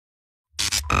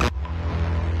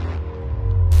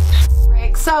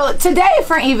So today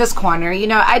for Eva's Corner, you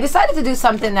know, I decided to do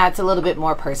something that's a little bit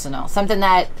more personal. Something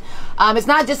that it's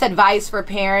not just advice for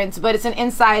parents, but it's an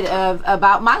insight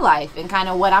about my life and kind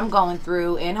of what I'm going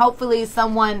through. And hopefully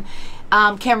someone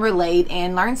can relate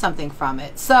and learn something from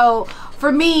it. So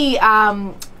for me,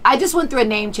 I just went through a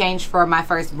name change for my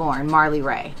firstborn, Marley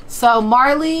Ray. So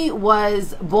Marley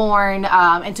was born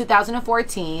in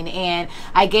 2014, and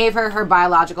I gave her her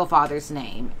biological father's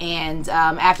name. And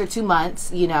after 2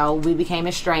 months, you know, we became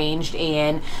estranged,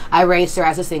 and I raised her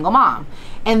as a single mom.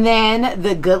 And then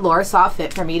the good Lord saw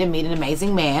fit for me to meet an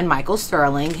amazing man, Michael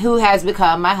Sterling, who has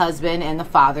become my husband and the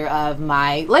father of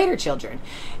my later children.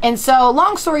 And so,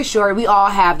 long story short, we all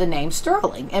have the name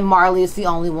Sterling, and Marley is the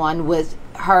only one with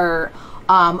her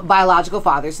biological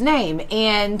father's name.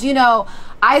 And you know,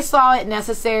 I saw it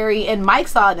necessary and Mike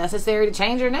saw it necessary to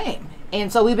change her name.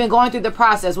 And so we've been going through the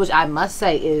process, which I must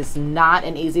say is not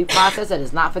an easy process. It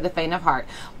is not for the faint of heart,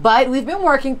 but we've been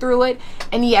working through it.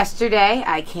 And yesterday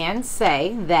I can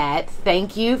say that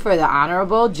thank you for the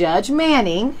Honorable Judge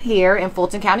Manning here in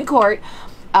Fulton County Court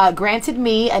granted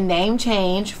me a name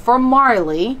change for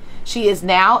Marley. She is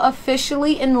now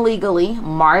officially and legally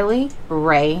Marley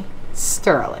Ray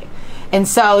Sterling. And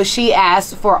so she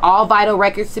asked for all vital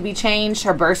records to be changed,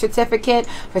 her birth certificate,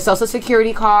 her social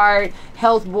security card,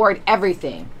 health board,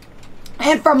 everything.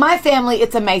 And for my family,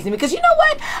 it's amazing because you know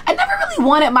what? I never really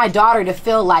wanted my daughter to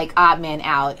feel like odd man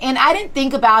out. And I didn't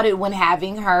think about it when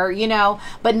having her, you know,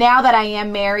 but now that I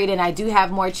am married and I do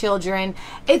have more children,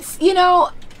 it's, you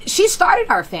know, she started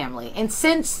our family, and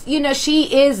since, you know,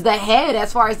 she is the head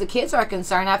as far as the kids are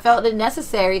concerned, I felt it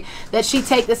necessary that she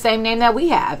take the same name that we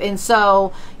have. And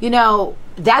so, you know,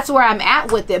 that's where I'm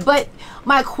at with it. But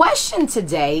my question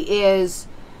today is,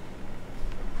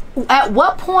 at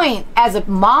what point as a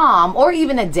mom or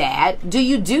even a dad do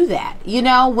you do that? You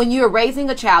know, when you're raising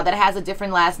a child that has a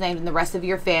different last name than the rest of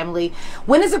your family,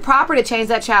 when is it proper to change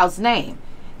that child's name?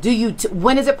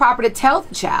 When is it proper to tell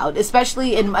the child,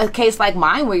 especially in a case like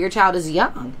mine where your child is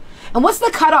young? And what's the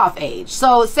cutoff age?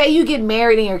 So say you get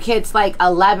married and your kid's like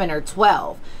 11 or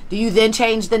 12. Do you then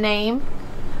change the name?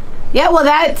 Yeah, well,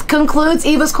 that concludes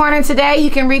Eva's Corner today.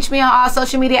 You can reach me on all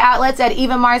social media outlets at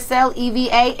Eva Marcille,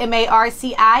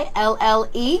 EvaMarcille.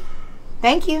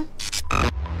 Thank you.